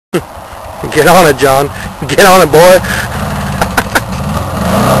Get on it, John. Get on it, boy.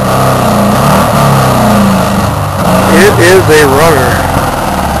 It is a runner.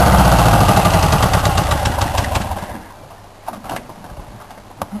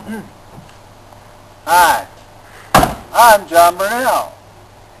 Hi, I'm John Burnell,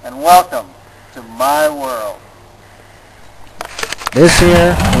 and welcome to my world. This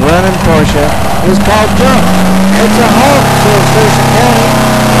here running Porsche is called junk. It's a Hulk, says Thurston County.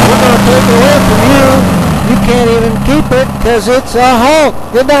 We're going to take it away from you. You can't even keep it because it's a Hulk.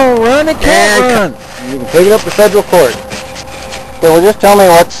 It don't run, it can't run. You can take it up to federal court. Okay, well, just tell me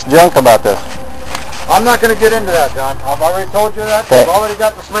what's junk about this. I'm not going to get into that, John. I've already told you that. Okay. I've already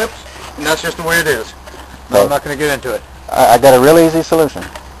got the slips, and that's just the way it is. No, Okay. I'm not going to get into it. I got a real easy solution.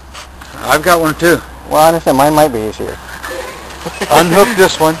 I've got one, too. Well, I understand. Mine might be easier. Unhook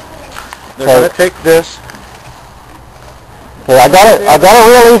this one. They're Okay. going to take this. Okay, I got it. I got a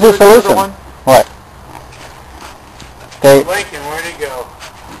real easy solution. What? Okay, Lincoln, where'd he go?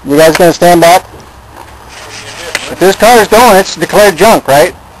 you guys gonna stand back? If this car is going, it's declared junk,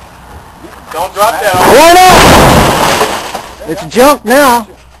 right? Don't drop down. Why not? It's junk now.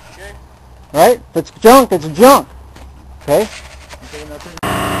 Right? If it's junk, it's junk. Okay?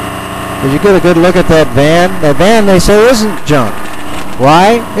 Did you get a good look at that van? That van, they say, isn't junk.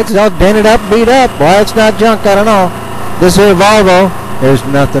 Why? It's all dented up, beat up. Why it's not junk, I don't know. This here Volvo, there's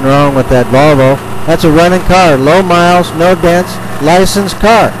nothing wrong with that Volvo. That's a running car. Low miles, no dents, licensed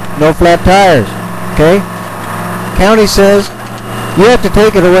car. No flat tires. Okay? County says you have to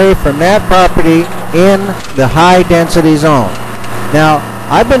take it away from that property in the high density zone. Now,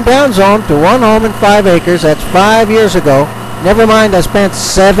 I've been down zoned to one home and 5 acres. That's 5 years ago. Never mind, I spent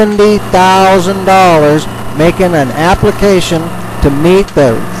 $70,000 making an application to meet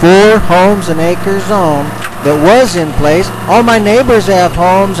the 4 homes and acre zone that was in place. All my neighbors have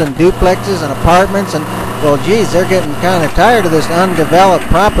homes and duplexes and apartments, and well, geez, they're getting kind of tired of this undeveloped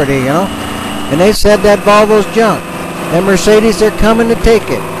property, you know. And they said that Volvo's junk. And Mercedes, they're coming to take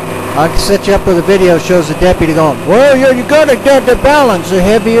it. I'll set you up with a video shows the deputy going, well, you gotta get the balance, the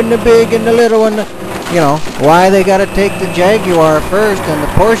heavy and the big and the little and the, you know, why they gotta take the Jaguar first and the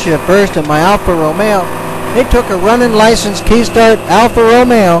Porsche first and my Alfa Romeo. They took a running licensed key-start Alfa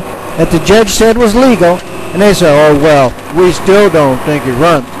Romeo that the judge said was legal, and they said, oh, well, we still don't think it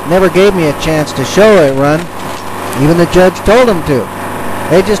runs. Never gave me a chance to show it run. Even the judge told them to.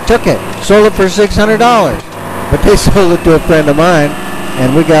 They just took it, sold it for $600. But they sold it to a friend of mine,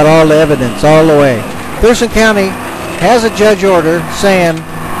 and we got all the evidence all the way. Thurston County has a judge order saying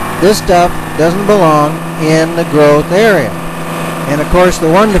this stuff doesn't belong in the growth area. And, of course, the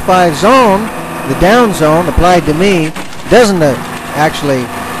 1 to 5 zone, the down zone applied to me, doesn't actually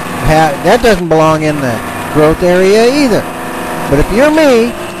have, that doesn't belong in the growth area either. But if you're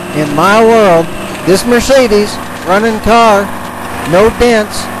me, in my world, this Mercedes running car, no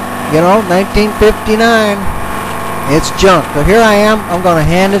dents, you know, 1959, it's junk. So here I am, I'm going to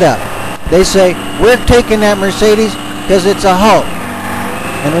hand it up. They say, we're taking that Mercedes because it's a Hulk.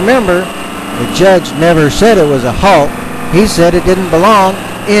 And remember, the judge never said it was a Hulk. He said it didn't belong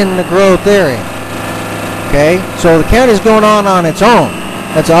in the growth area. Okay, so the county's going on its own.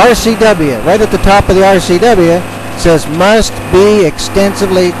 That's a RCW. Right at the top of the RCW says must be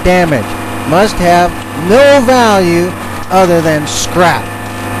extensively damaged. Must have no value other than scrap.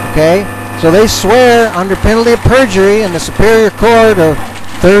 Okay, so they swear under penalty of perjury in the Superior Court of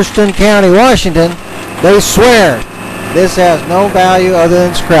Thurston County, Washington, they swear this has no value other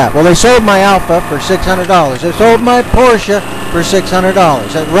than scrap. Well, they sold my Alfa for $600. They sold my Porsche for $600.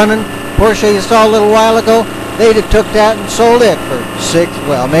 That running Porsche you saw a little while ago, they'd have took that and sold it for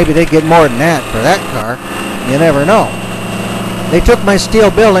well, maybe they'd get more than that for that car. You never know. They took my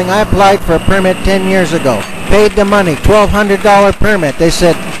steel building. I applied for a permit 10 years ago. Paid the money, $1,200 permit. They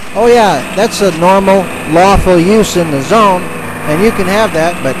said, oh yeah, that's a normal lawful use in the zone, and you can have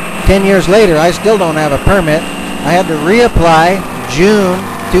that, but 10 years later, I still don't have a permit. I had to reapply June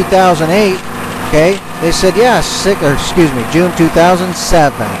 2008. Okay, they said, yeah, June 2007.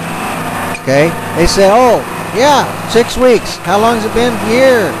 Okay, they said, oh, yeah, 6 weeks. How long has it been?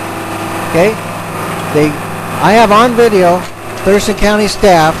 Year. Okay, I have on video Thurston County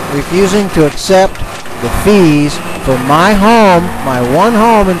staff refusing to accept the fees for my home, my one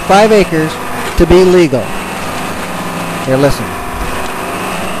home and 5 acres, to be legal. Here, listen.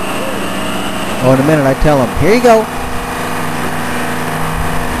 Oh, in a minute I tell them, here you go.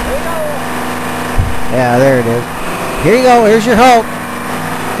 Yeah, there it is. Here you go, here's your Hulk.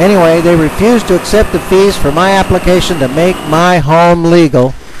 Anyway, they refused to accept the fees for my application to make my home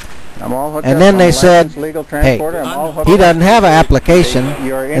legal. I'm all hooked And up. then I'm they a said, licensed legal hey, transporter. I'm all hooked he up. doesn't have an application,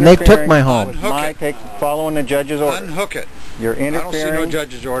 You're and they took interfering my home. with my following the judge's order. Unhook it. You're I don't see no interfering.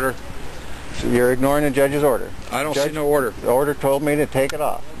 judge's order. You're ignoring the judge's order. I don't Judge, see no order. The order told me to take it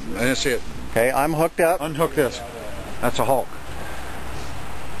off. I didn't see it. Okay, I'm hooked up. Unhook this. That's a Hulk.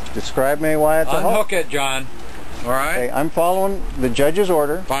 Describe me why it's a Hulk. Unhook it, John. All right? Okay, I'm following the judge's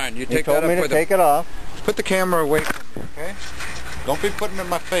order. Fine. You He take told that me up to with take it off. Put the camera away from me, okay? Don't be putting it in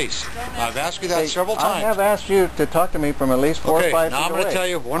my face. I've asked you that Hey, several I times. have asked you to talk to me from at least 4 or 5 feet away. Now I'm going to tell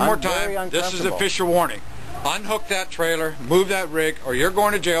you one more time. This is official warning. Unhook that trailer, move that rig, or you're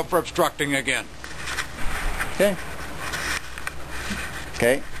going to jail for obstructing again. Okay.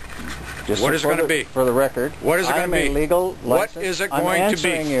 Okay. Just What is it going to be? For the record. What is it going to be? I'm a legal license. What is it I'm going to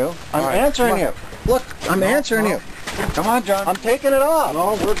be? answering you. I'm All right, answering come you. Look, I'm answering you. Come on, John. I'm taking it off.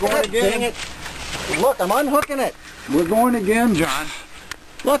 No, we're going God again. dang it. Look, I'm unhooking it. We're going again, John.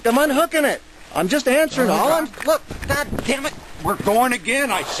 Look, I'm unhooking it. I'm just answering. Oh, All God. I'm look. God damn it. We're going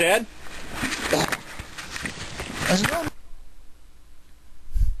again, I said.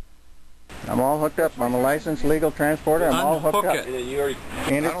 I'm all hooked up. I'm a licensed legal transporter. I'm all hooked Unhook up. it.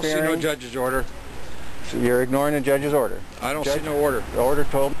 I don't see no Interfering. judge's order. You're ignoring the judge's order. I don't Judge, see no order. The order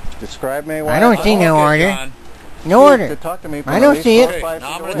told. Describe me why. I don't see no Unhook it, order. John. No order. To talk to me from I at don't least see 4 or it. 5 Now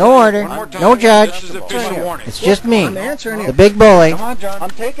I'm feet gonna away. No tell you order. one more time. No judge. This is official warning. It's just me, I'm answering you. the big bully. Come on, John. I'm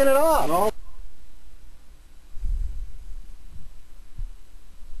taking it off. No.